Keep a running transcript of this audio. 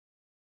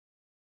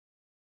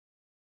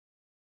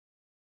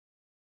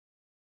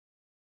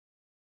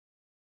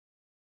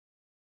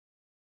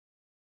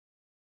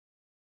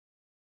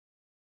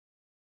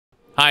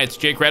Hi, it's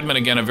Jake Redmond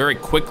again. A very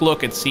quick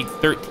look at seat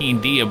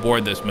 13D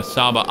aboard this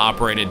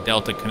Mesaba-operated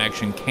Delta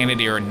Connection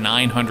Canadair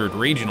 900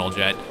 regional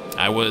jet.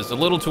 I was a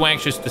little too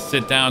anxious to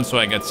sit down, so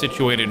I got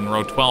situated in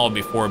row 12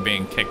 before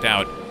being kicked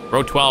out.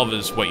 Row 12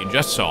 is what you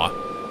just saw.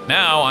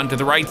 Now, onto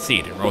the right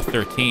seat in row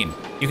 13.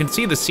 You can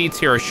see the seats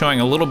here are showing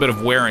a little bit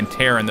of wear and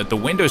tear, and that the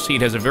window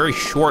seat has a very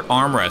short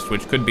armrest,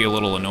 which could be a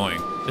little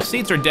annoying. The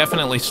seats are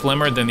definitely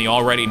slimmer than the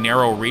already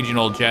narrow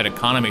regional jet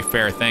economy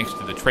fare thanks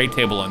to the tray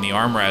table and the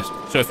armrest,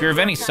 so if you're of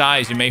any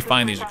size, you may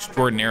find these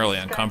extraordinarily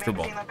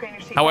uncomfortable.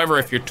 However,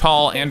 if you're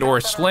tall and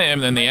or slim,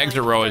 then the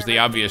exit row is the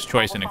obvious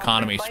choice in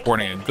economy,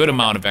 sporting a good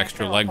amount of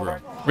extra legroom.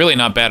 Really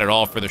not bad at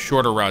all for the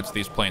shorter routes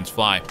these planes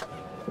fly.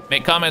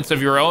 Make comments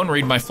of your own,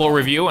 read my full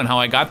review on how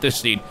I got this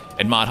seat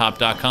at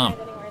modhop.com.